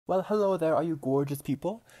Well, hello there, all you gorgeous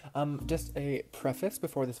people. Just a preface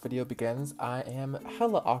before this video begins. I am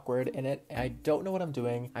hella awkward in it, and I don't know what I'm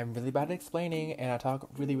doing. I'm really bad at explaining, and I talk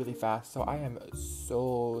really fast, so I am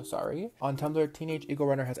so sorry. On Tumblr,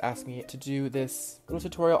 Teenageeaglerunner has asked me to do this little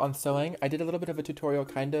tutorial on sewing. I did a little bit of a tutorial,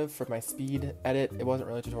 kind of, for my speed edit. It wasn't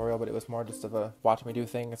really a tutorial, but it was more just of a watch me do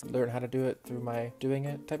things, learn how to do it through my doing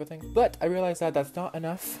it type of thing. But I realized that that's not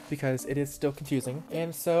enough, because it is still confusing,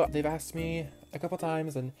 and so they've asked me a couple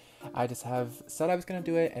times, and I just have said I was gonna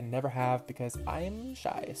do it and never have because I am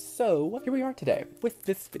shy. So here we are today with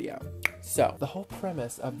this video. So the whole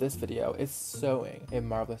premise of this video is sewing. A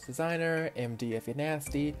marvelous designer, MD if you're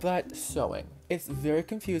nasty, but sewing. It's very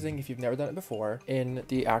confusing if you've never done it before in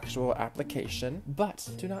the actual application, but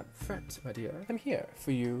do not fret, my dear. I'm here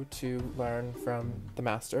for you to learn from the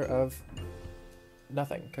master of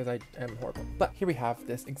nothing, because I am horrible. But here we have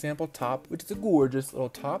this example top, which is a gorgeous little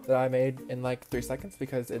top that I made in like 3 seconds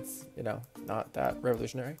because it's, you know, not that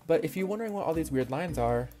revolutionary. But if you're wondering what all these weird lines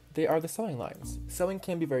are, they are the sewing lines. Sewing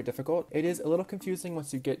can be very difficult. It is a little confusing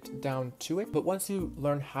once you get down to it, but once you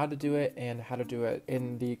learn how to do it and how to do it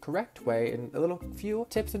in the correct way, and a little few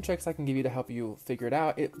tips and tricks I can give you to help you figure it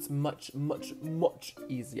out, it's much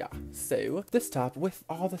easier. So this top with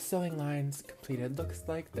all the sewing lines completed looks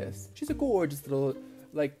like this. She's a gorgeous little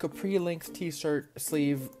like capri length t-shirt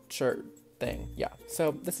sleeve shirt thing. Yeah,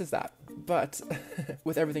 so this is that. But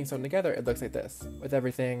with everything sewn together, it looks like this. With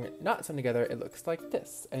everything not sewn together, it looks like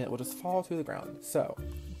this, and it will just fall to the ground. So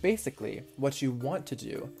basically, what you want to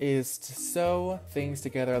do is to sew things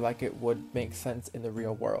together like it would make sense in the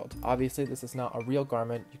real world. Obviously, this is not a real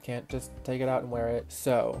garment. You can't just take it out and wear it.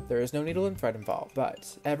 So there is no needle and thread involved,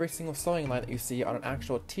 but every single sewing line that you see on an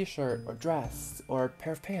actual t-shirt or dress or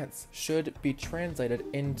pair of pants should be translated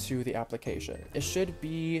into the application. It should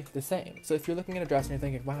be the same. So if you're looking at a dress and you're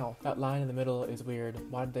thinking, wow, that line in the middle is weird,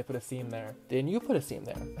 why did they put a seam there? Then you put a seam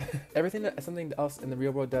there. Everything that something else in the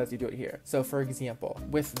real world does, you do it here. So for example,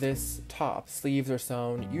 with this top, sleeves are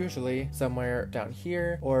sewn usually somewhere down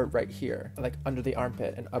here or right here, like under the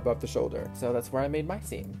armpit and above the shoulder. So that's where I made my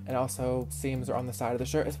seam. And also seams are on the side of the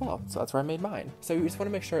shirt as well. So that's where I made mine. So you just want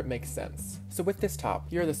to make sure it makes sense. So with this top,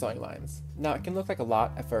 here are the sewing lines. Now it can look like a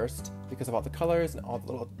lot at first because of all the colors and all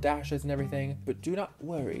the little dashes and everything, but do not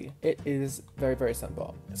worry. It is very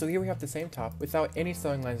simple. So here we have the same top without any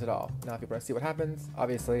sewing lines at all. Now if you want to see what happens,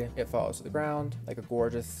 obviously it falls to the ground like a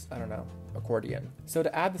gorgeous, I don't know, accordion. So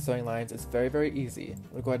to add the sewing lines, it's very easy. I'm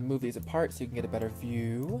gonna go ahead and move these apart so you can get a better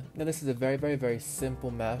view. Now this is a very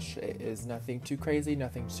simple mesh. It is nothing too crazy,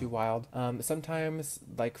 nothing too wild. Sometimes,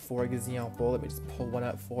 like for example, let me just pull one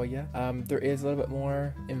up for you. There is a little bit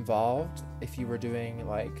more involved if you were doing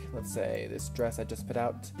like, let's say this dress I just put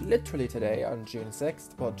out literally today on June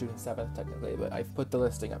 6th, well June 7th technically, but I've put the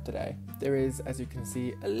listing up today. There is, as you can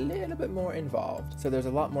see, a little bit more involved. So there's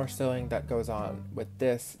a lot more sewing that goes on with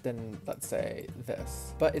this than, let's say,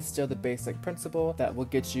 this. But it's still the basic principle that will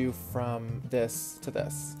get you from this to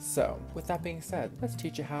this. So with that being said, let's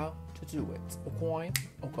teach you how to do it.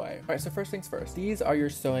 Okay. All right, so first things first, these are your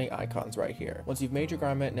sewing icons right here. Once you've made your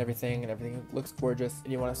garment and everything looks gorgeous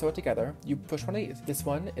and you want to sew it together, you push one of these. This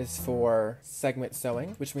one is for segment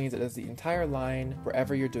sewing, which means it does the entire line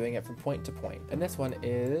wherever you're doing it from point to point. And this one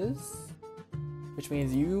is, which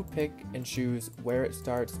means you pick and choose where it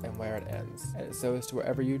starts and where it ends, and it sews to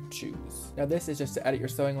wherever you choose. Now this is just to edit your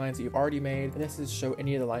sewing lines that you've already made, and this is to show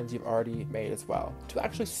any of the lines you've already made as well. To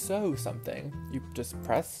actually sew something, you just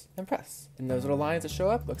press and press, and those little lines that show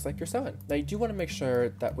up looks like you're sewing. Now you do want to make sure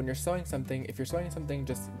that when you're sewing something, if you're sewing something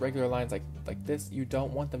just regular lines like this, you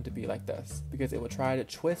don't want them to be like this, because it will try to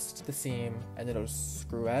twist the seam and it'll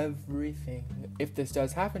screw everything. If this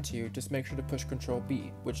does happen to you, just make sure to push Ctrl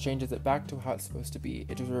B, which changes it back to how it's supposed to be.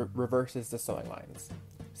 It just reverses the sewing lines.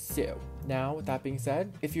 So now with that being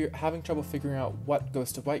said, if you're having trouble figuring out what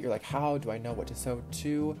goes to what, you're like, how do I know what to sew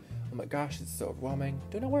to? Oh my gosh, it's so overwhelming.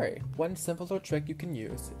 Do not worry. One simple little trick you can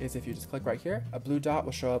use is if you just click right here, a blue dot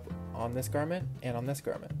will show up on this garment and on this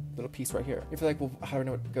garment. Little piece right here. If you're like, well, how do I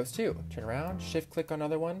know what it goes to? Turn around, shift click on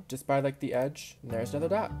another one, just by like the edge, and there's another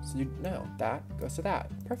dot. So you know that goes to that.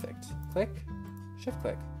 Perfect. Click, shift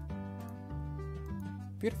click.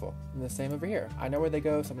 Beautiful. And the same over here. I know where they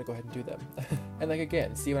go, so I'm gonna go ahead and do them. And like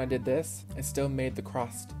again, see when I did this, it still made the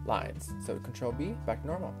crossed lines. So Control B, back to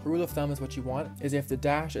normal. Rule of thumb is what you want is if the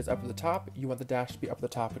dash is up at the top, you want the dash to be up at the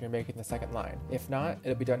top when you're making the second line. If not,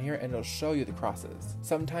 it'll be down here and it'll show you the crosses.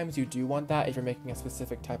 Sometimes you do want that if you're making a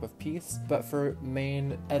specific type of piece, but for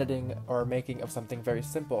main editing or making of something very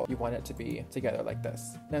simple, you want it to be together like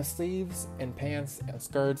this. Now sleeves and pants and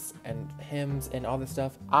skirts and hems and all this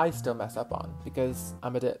stuff, I still mess up on because I'm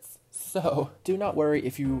I'm a ditz. So do not worry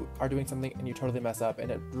if you are doing something and you totally mess up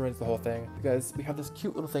and it ruins the whole thing, because we have this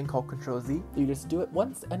cute little thing called Control-Z. You just do it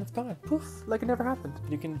once and it's gone. Poof, like it never happened.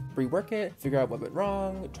 You can rework it, figure out what went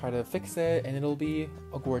wrong, try to fix it, and it'll be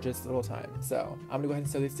a gorgeous little time. So I'm gonna go ahead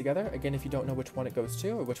and sew these together. Again, if you don't know which one it goes to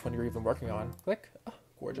or which one you're even working on, click. Oh,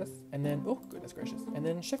 gorgeous. And then, oh goodness gracious, and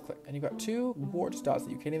then shift click, and you've got two gorgeous dots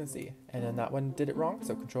that you can't even see. And then that one did it wrong,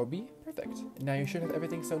 so Control B. Perfect. Now you should have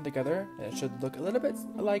everything sewn together, and it should look a little bit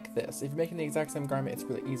like this. If you're making the exact same garment, it's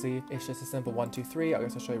really easy. It's just a simple 1, 2, 3. I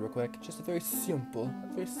guess I'll show you real quick. Just a very simple,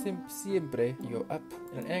 siempre. You go up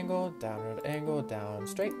at an angle, down at an angle, down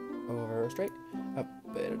straight, over straight, up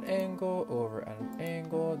at an angle, over at an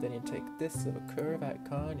angle. Then you take this little curve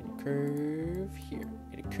icon and you curve here,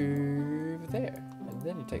 and you curve there, and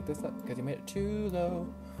then you take this up because you made it too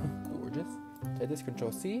low. Gorgeous. Take this,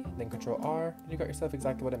 Control C, then Control R, and you got yourself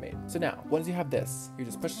exactly what I made. So now, once you have this, you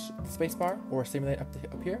just push the space bar or simulate up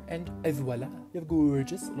here, and voila, you have a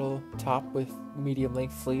gorgeous little top with medium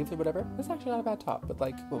length sleeves or whatever. It's actually not a bad top, but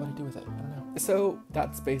like, what would I do with it? I don't know. So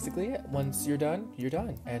that's basically it. Once you're done,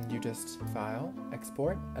 and you just file,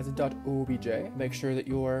 export as a .obj. Make sure that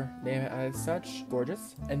your name as such,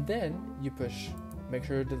 gorgeous, and then you push. Make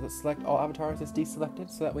sure to select all avatars as deselected,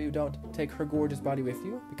 so that way you don't take her gorgeous body with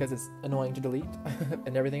you, because it's annoying to delete.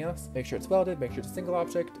 And everything else, make sure it's welded, make sure it's a single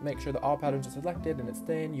object, make sure that all patterns are selected and it's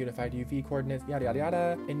thin, unified UV coordinates, yada yada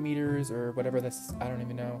yada, in meters or whatever this, I don't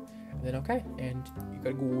even know. And then okay, and you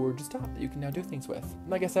got a gorgeous top that you can now do things with.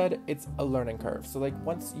 Like I said, it's a learning curve. So like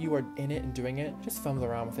once you are in it and doing it, just fumble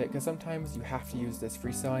around with it, because sometimes you have to use this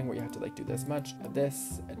free sewing where you have to like do this much of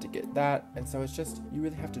this and to get that. And so it's just, you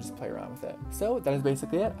really have to just play around with it. So that is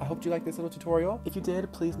basically it. I hope you liked this little tutorial. If you did,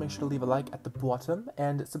 please make sure to leave a like at the bottom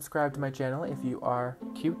and subscribe to my channel if you are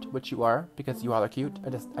cute, which you are, because you all are cute. I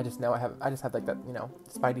just know I just have like that, you know,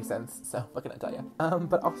 spidey sense. So what can I tell you?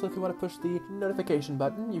 But also if you want to push the notification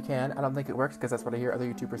button, you can. I don't think it works because that's what I hear other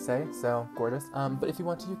YouTubers say, so gorgeous. But if you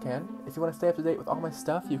want to, you can. If you want to stay up to date with all my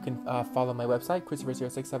stuff, you can follow my website,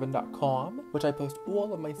 christopher067.com, which I post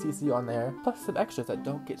all of my CC on there, plus some extras that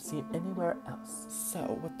don't get seen anywhere else.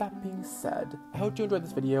 So with that being said, I hope you enjoyed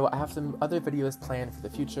this video. I have some other videos planned for the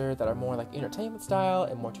future that are more like entertainment style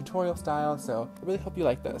and more tutorial style, so I really hope you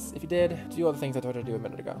like this. If you did, do all the things I told you to do a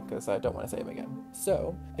minute ago, because I don't want to say them again.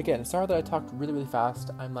 So again, sorry that I talked really, really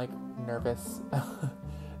fast. I'm like nervous.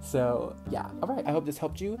 So yeah, alright, I hope this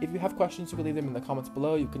helped you. If you have questions, you can leave them in the comments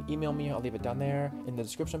below. You can email me, I'll leave it down there in the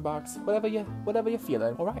description box. Whatever you're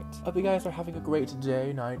feeling. Alright, hope you guys are having a great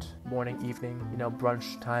day, night, morning, evening, you know,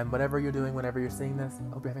 brunch time, whatever you're doing, whenever you're seeing this.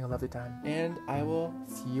 I hope you're having a lovely time. And I will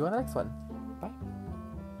see you on the next one. Bye.